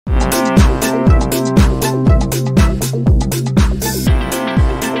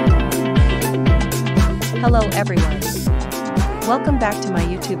Hello everyone. Welcome back to my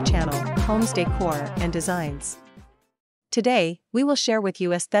YouTube channel, Homes Decor and Designs. Today, we will share with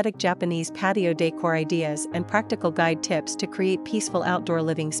you aesthetic Japanese patio decor ideas and practical guide tips to create peaceful outdoor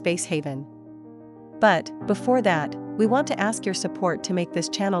living space haven. But, before that, we want to ask your support to make this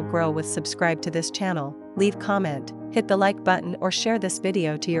channel grow with subscribe to this channel, leave comment, hit the like button or share this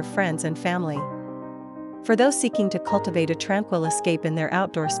video to your friends and family. For those seeking to cultivate a tranquil escape in their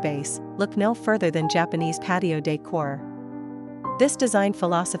outdoor space, look no further than Japanese patio decor. This design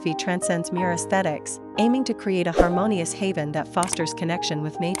philosophy transcends mere aesthetics, aiming to create a harmonious haven that fosters connection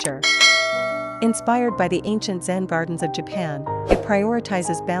with nature. Inspired by the ancient Zen gardens of Japan, it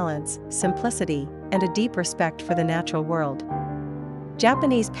prioritizes balance, simplicity, and a deep respect for the natural world.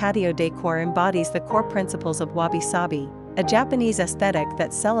 Japanese patio decor embodies the core principles of wabi-sabi, a Japanese aesthetic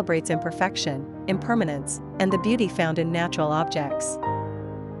that celebrates imperfection, impermanence, and the beauty found in natural objects.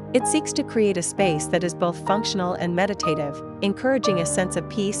 It seeks to create a space that is both functional and meditative, encouraging a sense of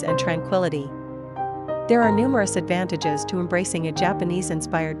peace and tranquility. There are numerous advantages to embracing a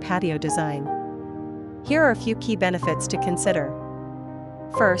Japanese-inspired patio design. Here are a few key benefits to consider.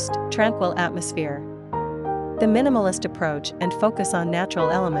 First, tranquil atmosphere. The minimalist approach and focus on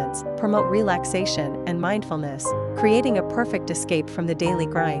natural elements promote relaxation and mindfulness, creating a perfect escape from the daily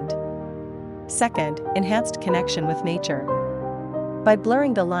grind. Second, enhanced connection with nature. By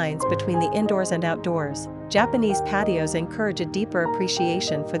blurring the lines between the indoors and outdoors, Japanese patios encourage a deeper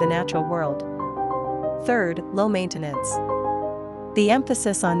appreciation for the natural world. Third, low maintenance. The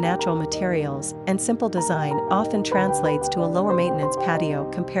emphasis on natural materials and simple design often translates to a lower maintenance patio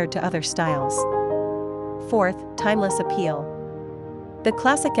compared to other styles. Fourth, timeless appeal. The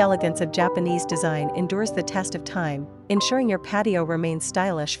classic elegance of Japanese design endures the test of time, ensuring your patio remains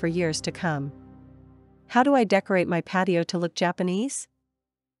stylish for years to come. How do I decorate my patio to look Japanese?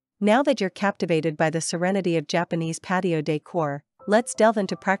 Now that you're captivated by the serenity of Japanese patio decor, let's delve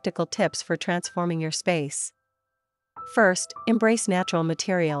into practical tips for transforming your space. First, embrace natural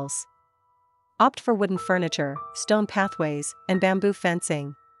materials. Opt for wooden furniture, stone pathways, and bamboo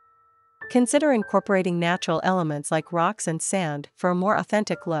fencing. Consider incorporating natural elements like rocks and sand for a more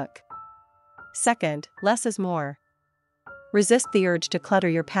authentic look. Second, less is more. Resist the urge to clutter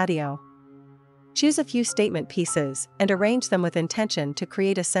your patio. Choose a few statement pieces and arrange them with intention to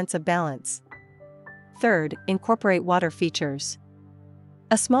create a sense of balance. Third, incorporate water features.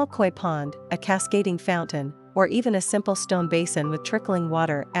 A small koi pond, a cascading fountain, or even a simple stone basin with trickling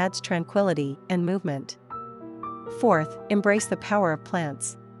water adds tranquility and movement. Fourth, embrace the power of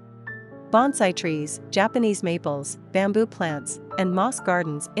plants. Bonsai trees, Japanese maples, bamboo plants, and moss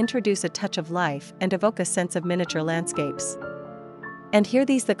gardens introduce a touch of life and evoke a sense of miniature landscapes. And here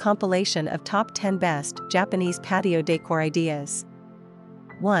these the compilation of top 10 best Japanese patio decor ideas.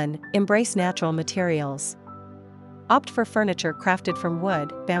 1. Embrace natural materials. Opt for furniture crafted from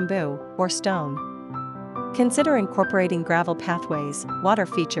wood, bamboo, or stone. Consider incorporating gravel pathways, water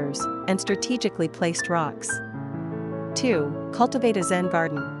features, and strategically placed rocks. 2. Cultivate a Zen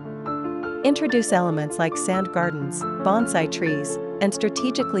garden. Introduce elements like sand gardens, bonsai trees, and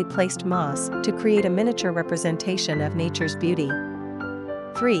strategically placed moss to create a miniature representation of nature's beauty.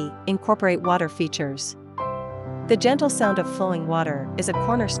 3. Incorporate water features. The gentle sound of flowing water is a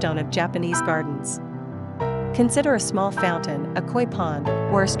cornerstone of Japanese gardens. Consider a small fountain, a koi pond,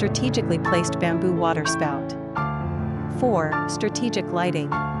 or a strategically placed bamboo water spout. 4. Strategic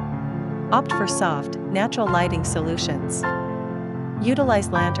lighting. Opt for soft, natural lighting solutions. Utilize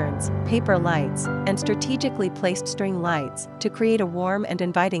lanterns, paper lights, and strategically placed string lights to create a warm and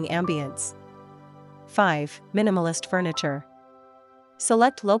inviting ambience. 5. Minimalist furniture.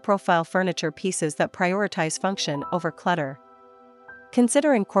 Select low-profile furniture pieces that prioritize function over clutter.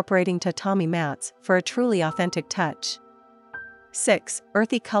 Consider incorporating tatami mats for a truly authentic touch. 6.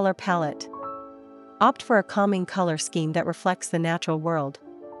 Earthy color palette. Opt for a calming color scheme that reflects the natural world.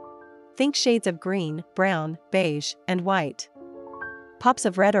 Think shades of green, brown, beige, and white. Pops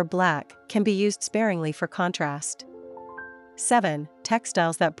of red or black can be used sparingly for contrast. 7.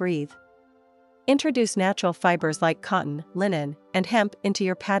 Textiles that breathe. Introduce natural fibers like cotton, linen, and hemp into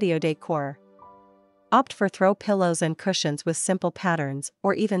your patio decor. Opt for throw pillows and cushions with simple patterns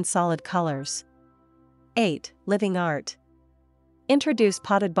or even solid colors. 8. Living art. Introduce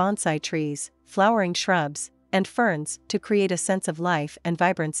potted bonsai trees, flowering shrubs, and ferns to create a sense of life and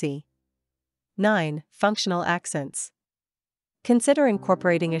vibrancy. 9. Functional accents. Consider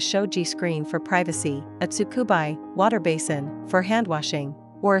incorporating a shoji screen for privacy, a tsukubai, water basin, for handwashing,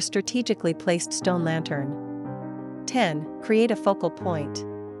 or a strategically placed stone lantern. 10. Create a focal point.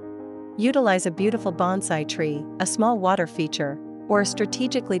 Utilize a beautiful bonsai tree, a small water feature, or a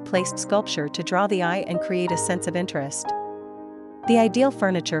strategically placed sculpture to draw the eye and create a sense of interest. The ideal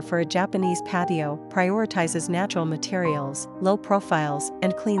furniture for a Japanese patio prioritizes natural materials, low profiles,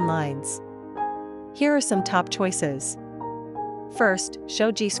 and clean lines. Here are some top choices. First,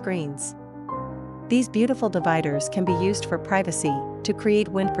 shoji screens. These beautiful dividers can be used for privacy, to create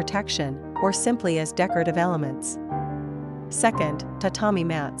wind protection, or simply as decorative elements. Second, tatami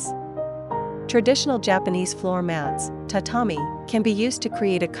mats. Traditional Japanese floor mats, tatami, can be used to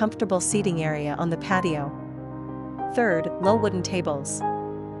create a comfortable seating area on the patio. Third, low wooden tables.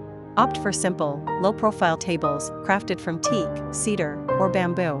 Opt for simple, low-profile tables crafted from teak, cedar, or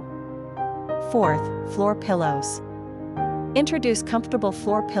bamboo. Fourth, floor pillows. Introduce comfortable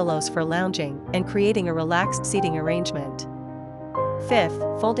floor pillows for lounging and creating a relaxed seating arrangement. Fifth,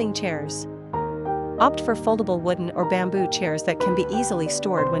 folding chairs. Opt for foldable wooden or bamboo chairs that can be easily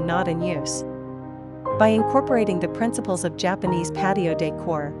stored when not in use. By incorporating the principles of Japanese patio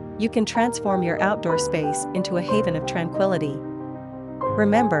decor, you can transform your outdoor space into a haven of tranquility.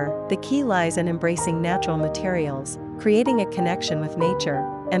 Remember, the key lies in embracing natural materials, creating a connection with nature,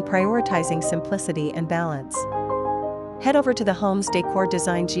 and prioritizing simplicity and balance. Head over to the Homes Decor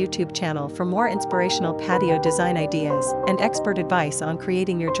Designs YouTube channel for more inspirational patio design ideas and expert advice on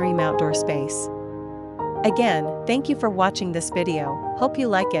creating your dream outdoor space. Again, thank you for watching this video. Hope you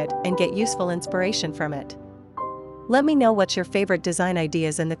like it and get useful inspiration from it. Let me know what's your favorite design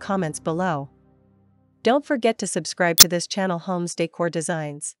ideas in the comments below. Don't forget to subscribe to this channel, Homes Decor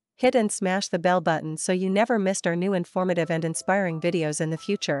Designs. Hit and smash the bell button so you never missed our new informative and inspiring videos in the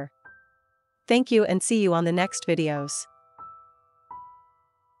future. Thank you and see you on the next videos.